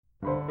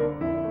All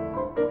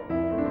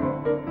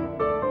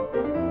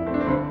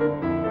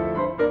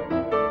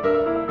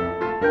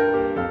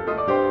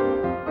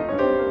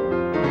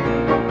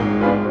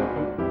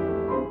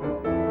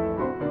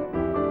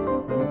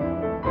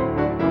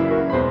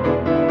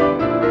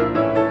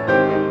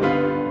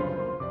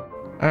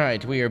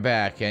right, we are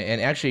back. And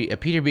actually,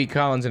 Peter B.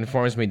 Collins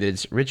informs me that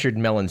it's Richard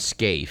Mellon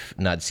Scaife,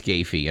 not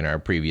Scafey, in our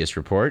previous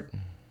report.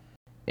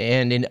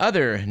 And in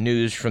other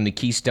news from the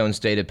Keystone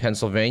State of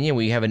Pennsylvania,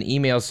 we have an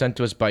email sent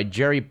to us by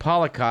Jerry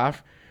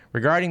Polikoff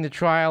regarding the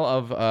trial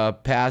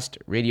of past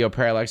Radio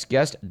Parallax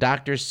guest,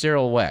 Dr.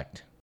 Cyril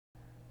Wecht.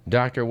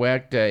 Dr.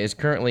 Wecht is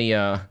currently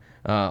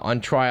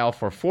on trial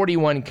for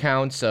 41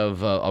 counts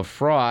of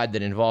fraud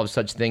that involves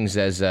such things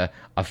as a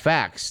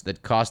fax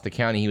that cost the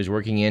county he was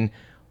working in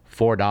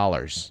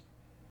 $4.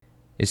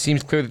 It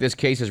seems clear that this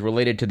case is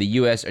related to the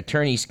U.S.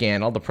 attorney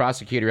scandal. The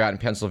prosecutor out in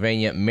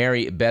Pennsylvania,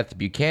 Mary Beth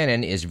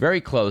Buchanan, is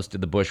very close to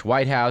the Bush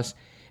White House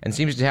and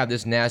seems to have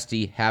this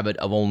nasty habit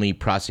of only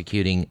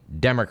prosecuting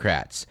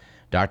Democrats.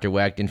 Dr.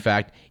 Wecht, in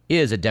fact,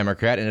 is a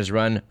Democrat and has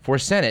run for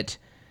Senate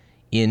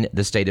in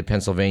the state of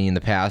Pennsylvania in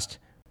the past.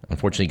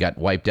 Unfortunately, got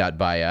wiped out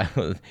by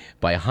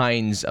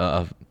Heinz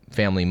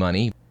family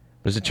money.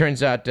 But as it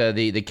turns out,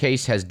 the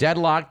case has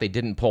deadlocked. They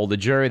didn't poll the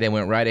jury. They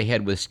went right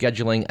ahead with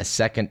scheduling a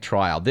second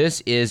trial.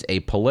 This is a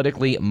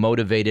politically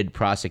motivated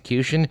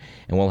prosecution,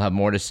 and we'll have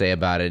more to say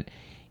about it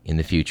in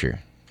the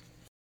future.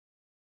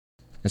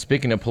 And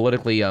speaking of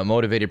politically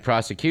motivated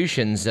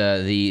prosecutions,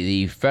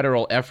 the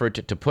federal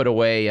effort to put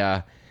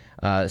away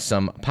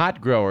some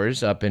pot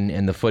growers up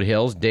in the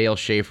foothills, Dale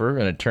Schaefer,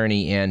 an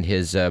attorney, and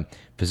his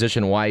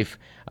physician wife,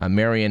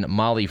 Marion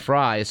Molly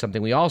Fry, is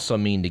something we also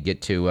mean to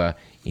get to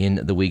in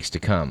the weeks to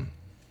come.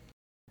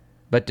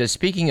 But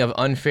speaking of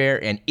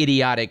unfair and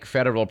idiotic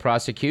federal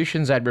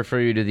prosecutions, I'd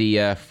refer you to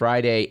the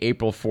Friday,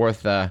 April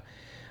 4th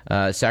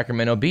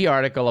Sacramento Bee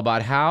article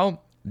about how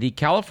the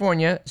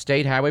California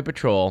State Highway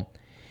Patrol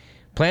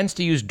plans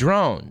to use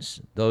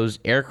drones, those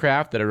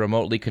aircraft that are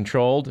remotely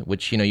controlled,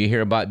 which you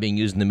hear about being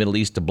used in the Middle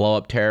East to blow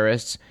up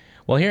terrorists.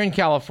 Well, here in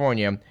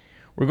California,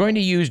 we're going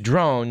to use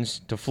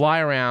drones to fly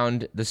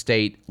around the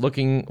state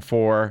looking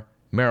for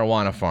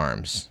marijuana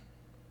farms.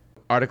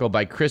 Article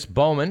by Chris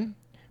Bowman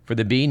for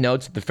the Bee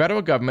notes that the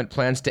federal government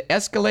plans to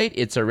escalate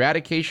its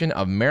eradication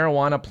of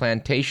marijuana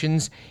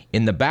plantations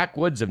in the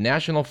backwoods of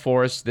national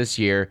forests this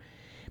year,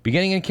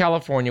 beginning in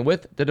California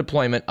with the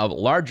deployment of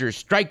larger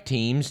strike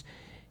teams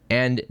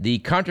and the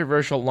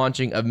controversial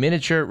launching of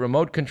miniature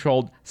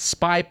remote-controlled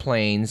spy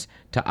planes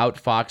to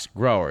outfox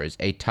growers,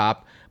 a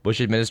top Bush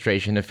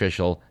administration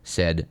official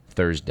said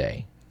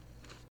Thursday.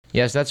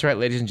 Yes, that's right,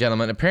 ladies and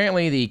gentlemen.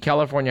 Apparently, the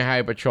California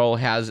Highway Patrol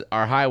has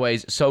our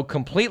highways so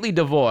completely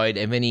devoid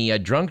of any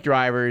drunk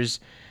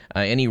drivers,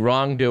 any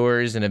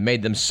wrongdoers, and have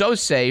made them so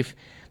safe,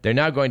 they're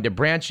now going to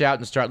branch out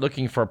and start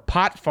looking for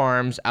pot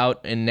farms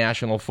out in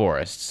national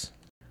forests.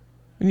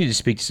 We need to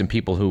speak to some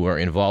people who are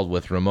involved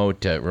with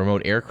remote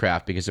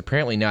aircraft, because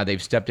apparently now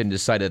they've stepped in and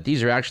decided that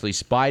these are actually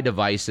spy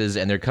devices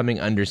and they're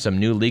coming under some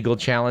new legal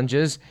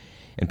challenges,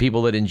 and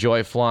people that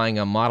enjoy flying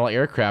a model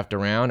aircraft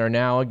around are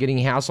now getting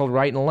hassled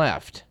right and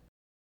left.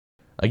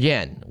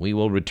 Again, we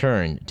will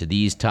return to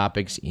these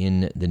topics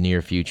in the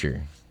near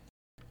future.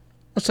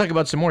 Let's talk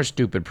about some more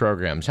stupid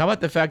programs. How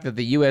about the fact that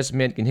the U.S.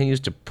 Mint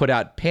continues to put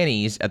out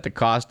pennies at the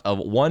cost of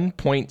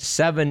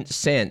 1.7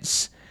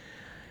 cents?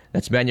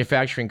 That's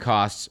manufacturing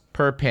costs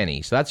per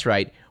penny. So that's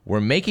right,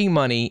 we're making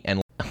money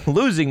and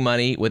losing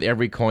money with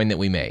every coin that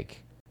we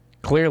make.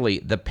 Clearly,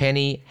 the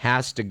penny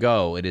has to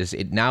go.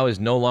 It now is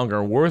no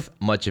longer worth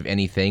much of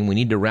anything. We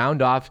need to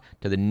round off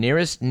to the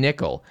nearest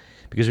nickel,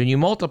 because when you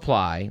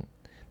multiply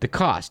the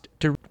cost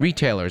to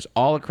retailers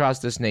all across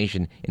this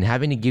nation and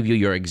having to give you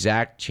your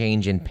exact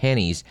change in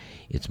pennies,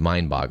 it's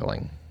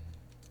mind-boggling.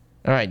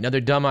 All right,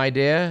 another dumb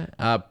idea.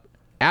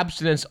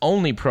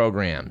 Abstinence-only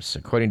programs.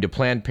 According to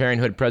Planned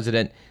Parenthood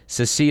President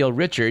Cecile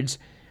Richards,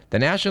 the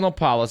national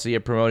policy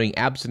of promoting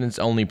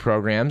abstinence-only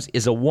programs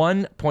is a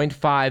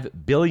 $1.5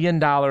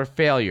 billion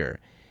failure,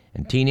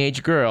 and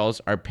teenage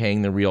girls are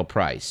paying the real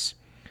price.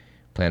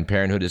 Planned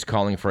Parenthood is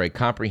calling for a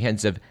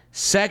comprehensive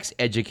sex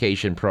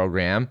education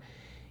program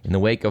in the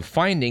wake of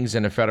findings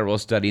in a federal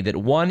study that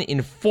 1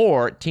 in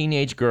 4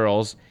 teenage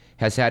girls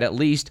has had at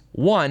least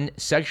one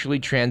sexually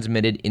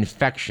transmitted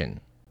infection.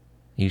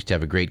 He used to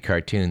have a great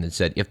cartoon that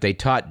said, if they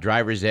taught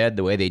driver's ed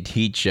the way they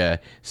teach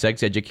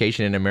sex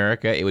education in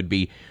America, it would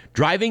be,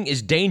 driving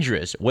is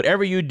dangerous.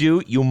 Whatever you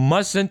do, you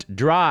mustn't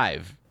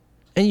drive.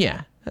 And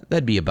yeah,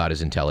 that'd be about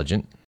as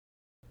intelligent.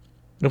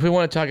 But if we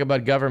want to talk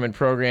about government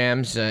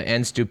programs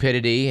and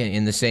stupidity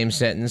in the same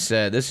sentence,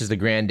 this is the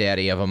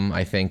granddaddy of them,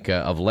 I think,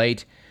 of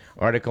late.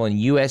 Article in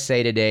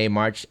USA Today,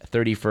 March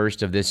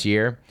 31st of this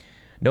year,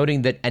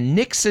 noting that a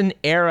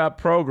Nixon-era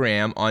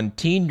program on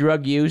teen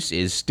drug use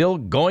is still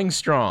going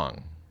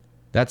strong.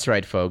 That's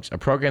right, folks. A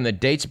program that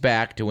dates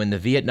back to when the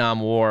Vietnam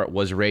War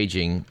was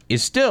raging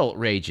is still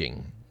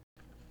raging.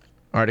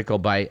 Article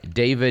by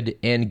David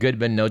N.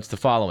 Goodman notes the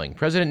following.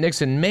 President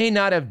Nixon may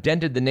not have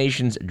dented the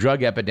nation's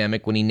drug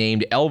epidemic when he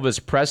named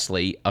Elvis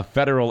Presley a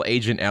federal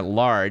agent at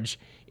large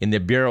in the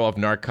Bureau of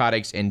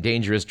Narcotics and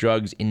Dangerous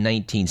Drugs in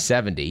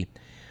 1970,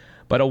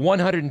 but a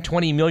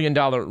 $120 million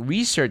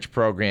research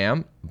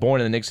program born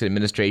in the Nixon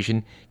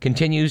administration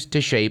continues to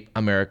shape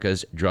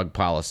America's drug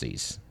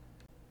policies.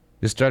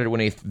 This started when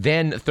a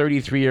then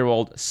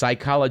 33-year-old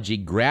psychology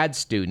grad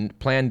student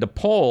planned to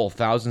poll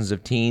thousands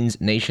of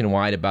teens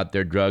nationwide about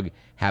their drug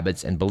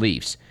habits and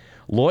beliefs.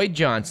 Lloyd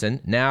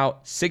Johnson, now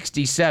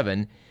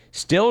 67,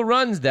 still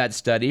runs that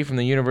study from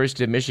the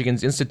University of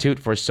Michigan's Institute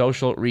for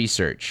Social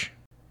Research.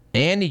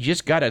 And he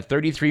just got a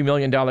 $33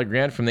 million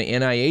grant from the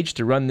NIH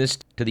to run this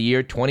to the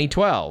year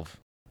 2012.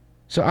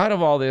 So out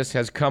of all this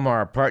has come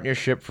our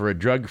partnership for a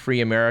drug-free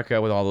America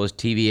with all those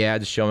TV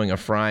ads showing a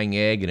frying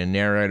egg and a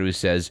narrator who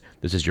says,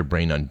 "This is your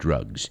brain on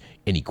drugs.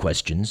 Any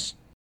questions?"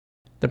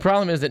 The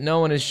problem is that no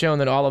one has shown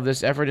that all of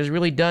this effort has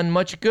really done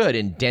much good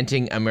in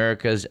denting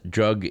America's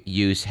drug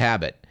use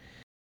habit.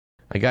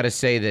 I got to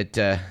say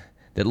that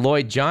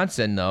Lloyd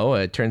Johnson, though,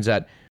 it turns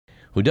out,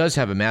 who does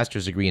have a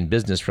master's degree in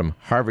business from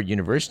Harvard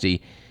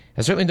University,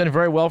 has certainly done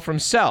very well for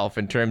himself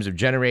in terms of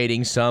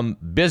generating some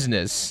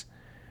business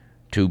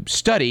to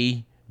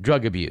study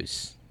drug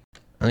abuse.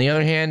 On the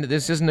other hand,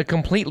 this isn't a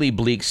completely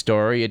bleak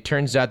story. It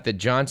turns out that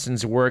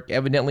Johnson's work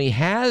evidently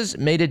has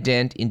made a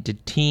dent into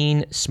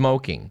teen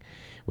smoking,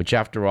 which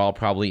after all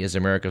probably is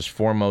America's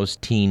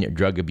foremost teen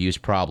drug abuse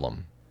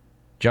problem.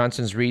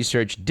 Johnson's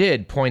research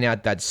did point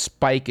out that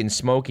spike in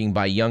smoking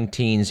by young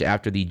teens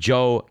after the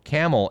Joe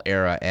Camel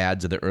era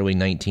ads of the early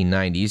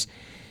 1990s,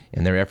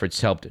 and their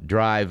efforts helped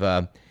drive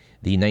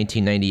the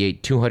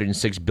 1998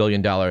 $206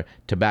 billion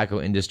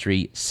tobacco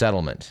industry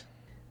settlement.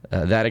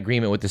 That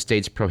agreement with the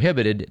states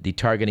prohibited the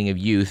targeting of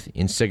youth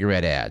in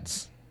cigarette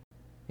ads.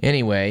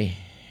 Anyway,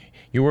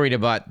 you're worried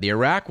about the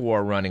Iraq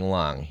War running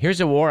long. Here's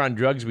a war on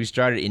drugs we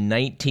started in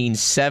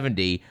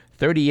 1970,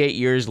 38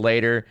 years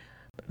later,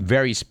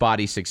 very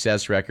spotty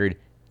success record,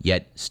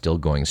 yet still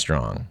going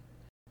strong.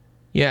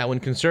 Yeah, when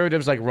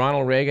conservatives like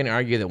Ronald Reagan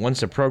argue that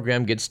once a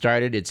program gets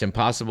started, it's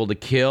impossible to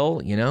kill,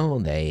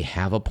 they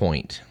have a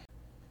point.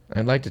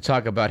 I'd like to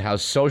talk about how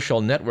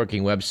social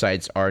networking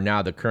websites are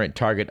now the current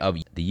target of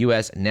the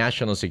U.S.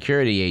 National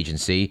Security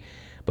Agency,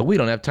 but we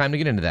don't have time to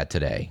get into that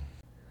today.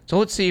 So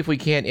let's see if we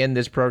can't end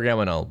this program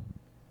on a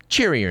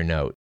cheerier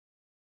note.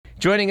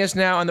 Joining us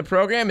now on the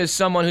program is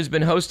someone who's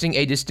been hosting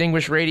a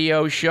distinguished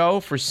radio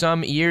show for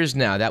some years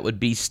now. That would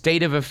be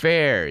State of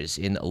Affairs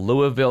in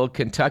Louisville,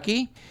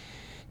 Kentucky.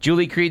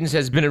 Julie Credence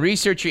has been a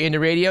researcher into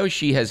radio.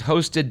 She has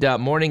hosted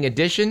Morning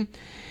Edition.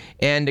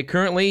 And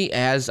currently,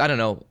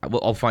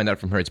 I'll find out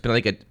from her. It's been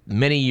like a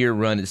many-year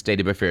run at State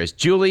of Affairs.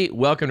 Julie,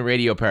 welcome to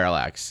Radio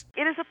Parallax.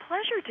 It is a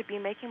pleasure to be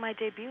making my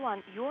debut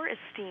on your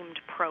esteemed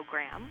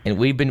program. And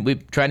we've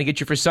been trying to get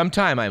you for some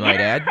time, I might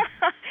add.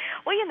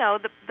 Well,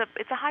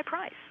 it's a high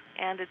price,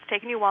 and it's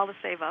taken you a while to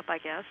save up, I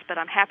guess. But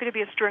I'm happy to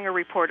be a stringer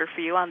reporter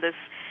for you on this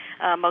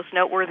most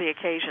noteworthy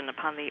occasion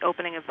upon the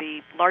opening of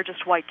the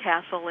largest White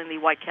Castle in the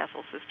White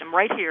Castle system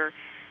right here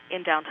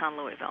in downtown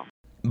Louisville.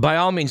 By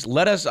all means,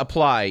 let us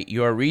apply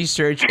your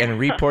research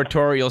and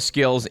reportorial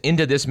skills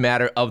into this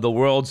matter of the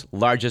world's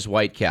largest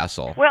White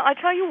Castle. Well, I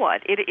tell you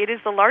what, it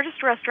is the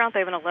largest restaurant. They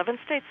have an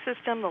 11-state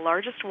system, the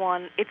largest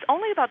one. It's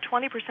only about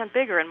 20%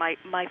 bigger, and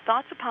my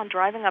thoughts upon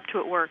driving up to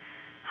it were,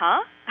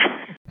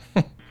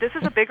 this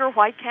is a bigger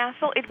White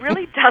Castle? It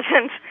really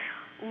doesn't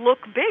look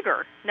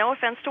bigger. No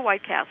offense to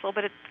White Castle,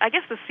 but I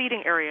guess the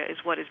seating area is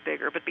what is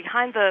bigger. But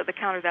behind the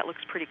counter, that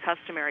looks pretty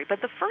customary.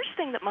 But the first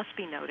thing that must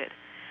be noted,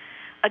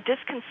 a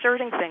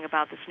disconcerting thing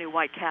about this new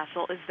White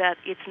Castle is that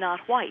it's not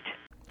white.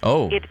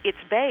 Oh.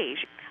 It's beige.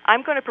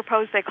 I'm going to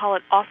propose they call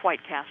it Off-White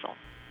Castle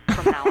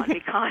from now on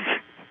because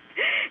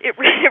it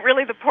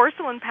really, the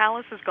porcelain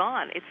palace is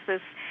gone. It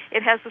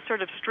has this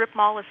sort of strip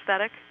mall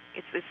aesthetic.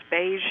 It's this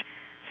beige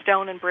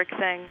stone and brick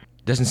thing.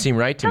 Doesn't seem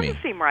right to me.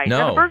 Doesn't seem right. No.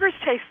 Now, the burgers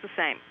taste the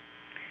same,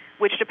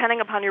 which, depending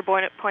upon your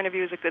point of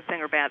view, is a good thing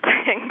or bad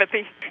thing. But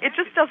it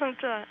just doesn't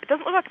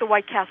look like the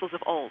White Castles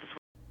of old.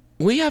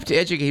 We have to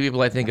educate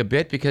people, I think, a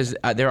bit because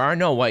there are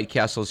no White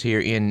Castles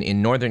here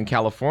in Northern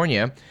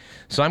California.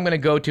 So I'm going to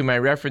go to my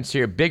reference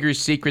here, Bigger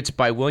Secrets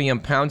by William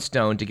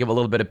Poundstone, to give a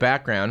little bit of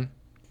background.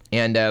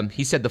 And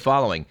he said the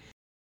following.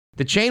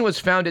 The chain was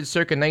founded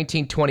circa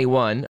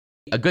 1921,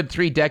 a good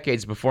 3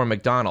 decades before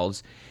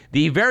McDonald's.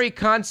 The very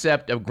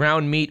concept of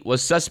ground meat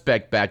was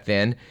suspect back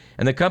then,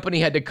 and the company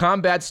had to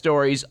combat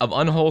stories of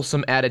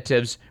unwholesome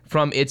additives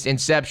from its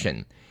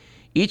inception.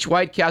 Each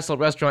White Castle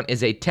restaurant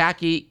is a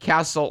tacky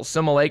castle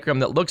simulacrum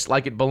that looks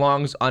like it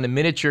belongs on a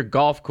miniature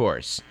golf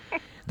course.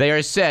 They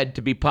are said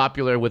to be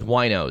popular with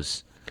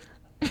winos.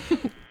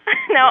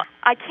 Now,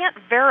 I can't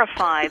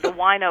verify the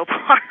wino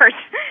part,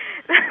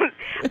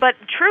 but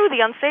true, the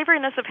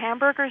unsavoriness of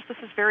hamburgers, this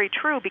is very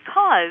true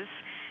because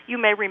you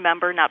may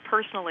remember, not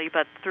personally,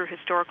 but through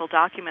historical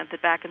document,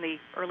 that back in the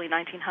early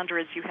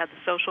 1900s, you had the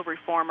social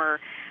reformer,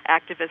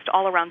 activist,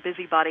 all-around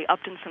busybody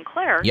Upton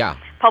Sinclair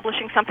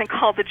publishing something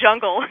called The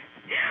Jungle,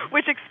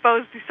 which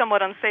exposed the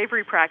somewhat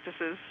unsavory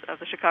practices of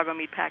the Chicago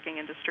meatpacking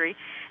industry.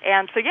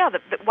 And so, yeah, the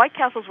White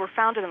Castles were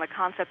founded on the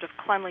concept of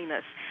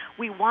cleanliness.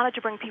 We wanted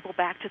to bring people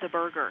back to the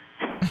burger.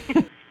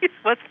 It's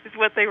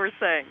what they were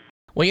saying.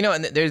 Well, you know,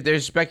 and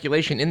there's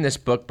speculation in this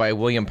book by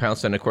William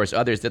Poundstone and, of course,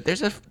 others, that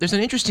there's an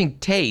interesting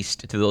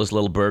taste to those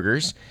little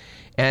burgers.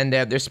 And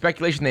there's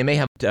speculation they may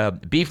have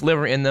beef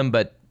liver in them,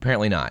 but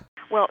apparently not.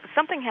 Well,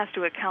 something has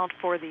to account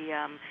for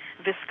the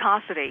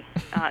viscosity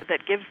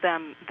that gives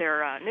them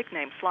their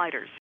nickname,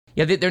 sliders.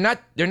 Yeah, they're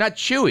not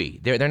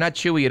chewy. They're not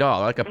chewy at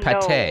all, like a pate.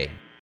 No.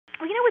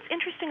 Well, you know what's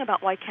interesting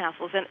about White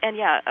Castles, and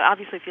yeah,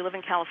 obviously if you live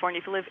in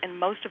California, if you live in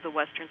most of the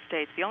western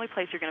states, the only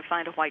place you're going to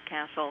find a White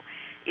Castle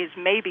is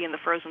maybe in the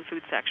frozen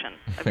food section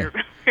of your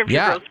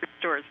grocery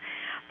stores.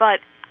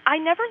 But I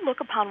never look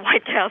upon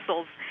White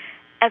Castles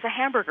as a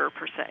hamburger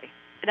per se.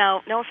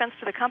 Now, no offense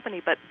to the company,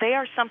 but they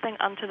are something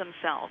unto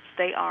themselves.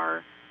 They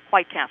are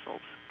White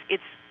Castles.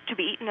 It's to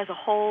be eaten as a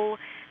whole,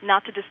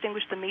 not to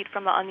distinguish the meat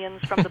from the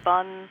onions, from the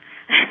bun.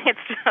 It's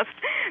just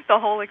the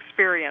whole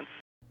experience.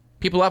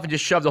 People often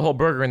just shove the whole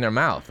burger in their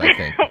mouth, I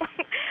think.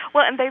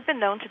 Well, and they've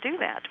been known to do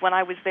that. When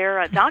I was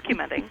there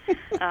documenting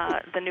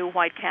the new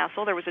White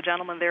Castle, there was a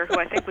gentleman there who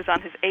I think was on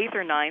his 8th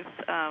or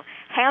 9th,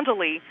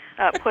 handily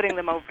putting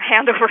them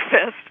hand over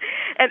fist.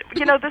 And,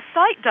 you know, the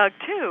site, Doug,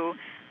 too,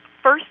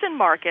 first in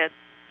market,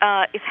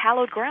 is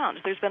hallowed ground.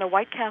 There's been a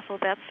White Castle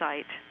at that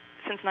site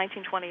since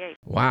 1928.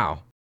 Wow.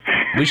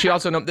 We should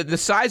also know that the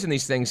size in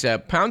these things,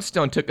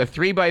 Poundstone took a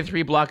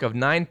 3x3 block of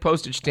 9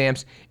 postage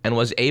stamps and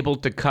was able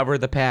to cover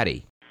the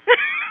patty.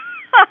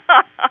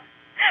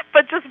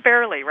 But just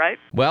barely, right?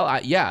 Well,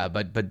 yeah,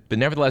 but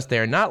nevertheless, they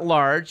are not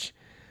large.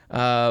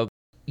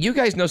 You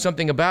guys know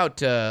something about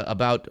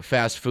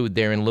fast food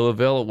there in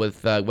Louisville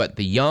with, the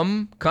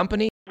Yum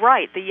Company?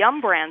 Right, the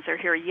Yum brands are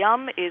here.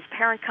 Yum is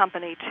parent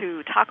company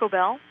to Taco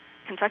Bell,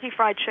 Kentucky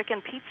Fried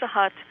Chicken, Pizza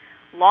Hut,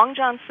 Long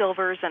John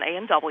Silver's, and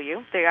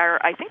A&W.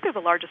 I think they're the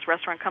largest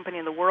restaurant company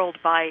in the world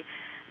by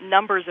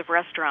numbers of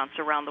restaurants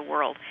around the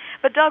world.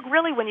 But, Doug,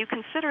 really, when you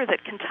consider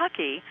that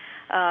Kentucky,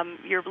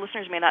 your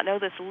listeners may not know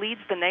this,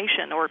 leads the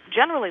nation, or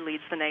generally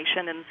leads the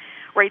nation in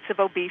rates of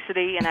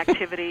obesity,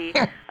 inactivity,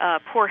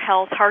 poor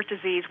health, heart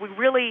disease, we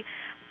really,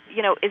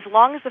 you know, as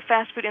long as the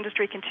fast food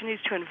industry continues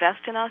to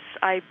invest in us,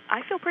 I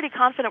feel pretty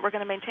confident we're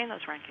going to maintain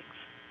those rankings.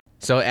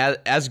 So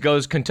as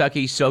goes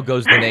Kentucky, so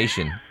goes the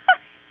nation.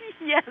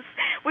 Yes,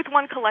 with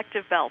one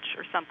collective belch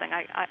or something.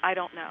 I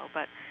don't know,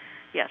 but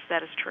yes,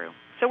 that is true.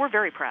 So we're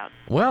very proud.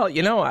 Well,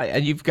 you know,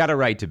 you've got a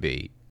right to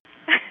be.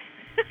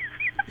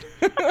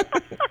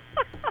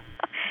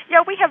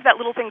 Yeah, we have that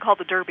little thing called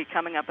the Derby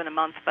coming up in a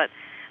month, but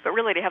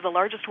really to have the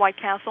largest White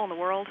Castle in the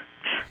world.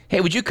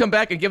 Hey, would you come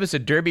back and give us a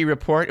Derby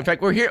report? In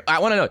fact, we're here. I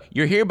want to know,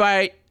 you're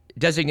hereby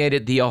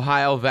designated the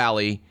Ohio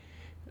Valley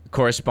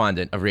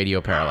correspondent of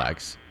Radio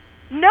Parallax.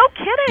 No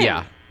kidding.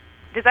 Yeah.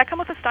 Does that come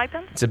with a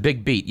stipend? It's a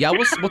big beat. Yeah,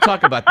 we'll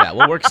talk about that.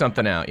 We'll work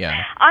something out,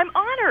 yeah. I'm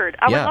honored.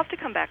 I would love to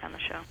come back on the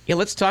show. Yeah,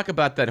 let's talk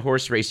about that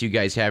horse race you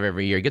guys have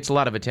every year. It gets a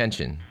lot of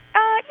attention.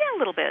 Yeah, a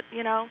little bit.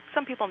 You know,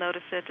 some people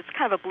notice it. It's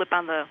kind of a blip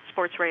on the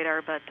sports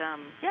radar, but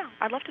yeah,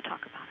 I'd love to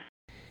talk about it.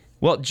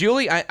 Well,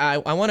 Julie, I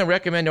want to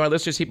recommend to our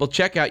listeners people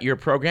check out your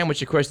program,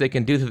 which, of course, they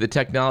can do through the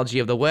technology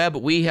of the web.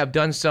 We have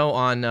done so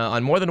on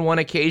more than one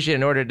occasion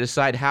in order to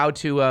decide how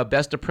to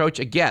best approach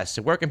a guest.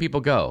 So where can people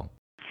go?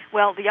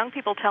 Well, the young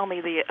people tell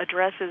me the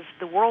address is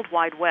the World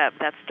Wide Web.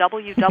 That's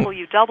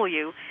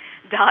www.wfpl,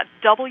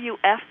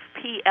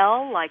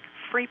 like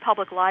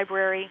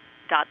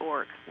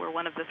freepubliclibrary.org. We're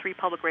one of the 3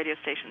 public radio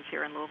stations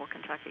here in Louisville,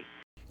 Kentucky.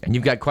 And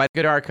you've got quite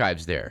good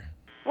archives there.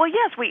 Well,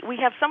 yes, we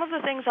have some of the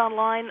things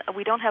online.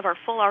 We don't have our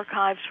full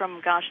archives from,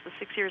 the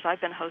 6 years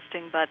I've been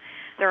hosting, but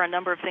there are a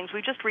number of things.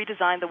 We just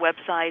redesigned the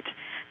website,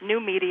 new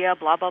media,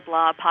 blah, blah,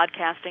 blah,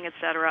 podcasting,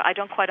 etc. I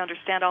don't quite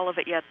understand all of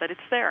it yet, but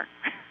it's there.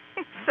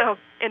 So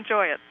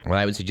enjoy it. Well,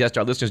 I would suggest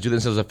our listeners do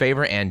themselves a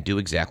favor and do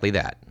exactly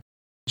that.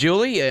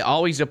 Julie,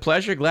 always a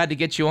pleasure. Glad to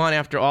get you on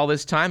after all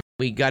this time.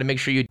 We got to make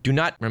sure you do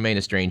not remain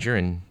a stranger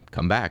and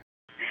come back.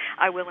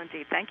 I will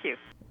indeed. Thank you.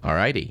 All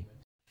righty.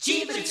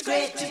 Gee, but it's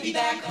great to be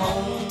back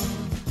home.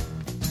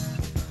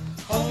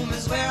 Home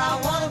is where I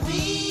want to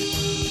be.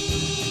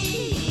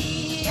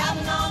 I've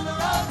been on the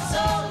road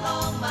so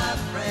long, my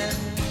friend.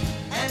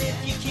 And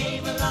if you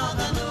came along,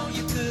 I know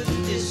you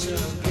couldn't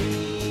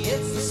disagree.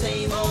 It's the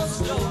same old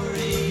story.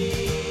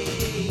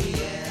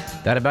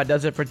 Yeah. That about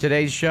does it for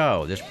today's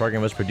show. This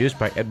program was produced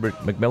by Edward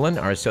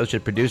McMillan. Our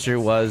associate producer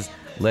was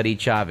Letty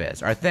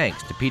Chavez. Our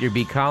thanks to Peter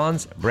B.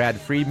 Collins,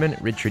 Brad Friedman,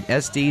 Richard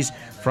Estes,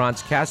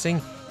 Franz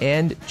Kassing,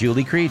 and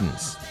Julie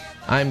Credence.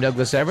 I'm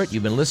Douglas Everett.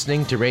 You've been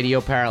listening to Radio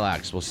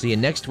Parallax. We'll see you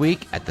next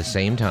week at the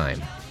same time.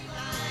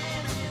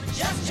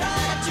 Just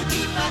try to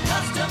keep my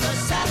customers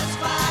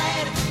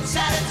satisfied.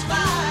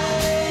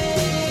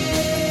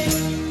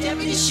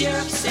 Deputy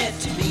Sheriff said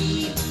to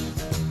me,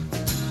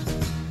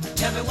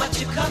 tell me what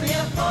you come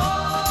here for,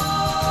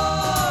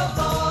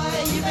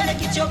 boy. You better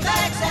get your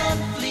bags and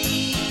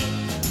flee.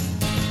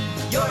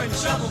 You're in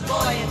trouble,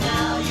 boy, and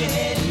now you're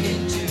heading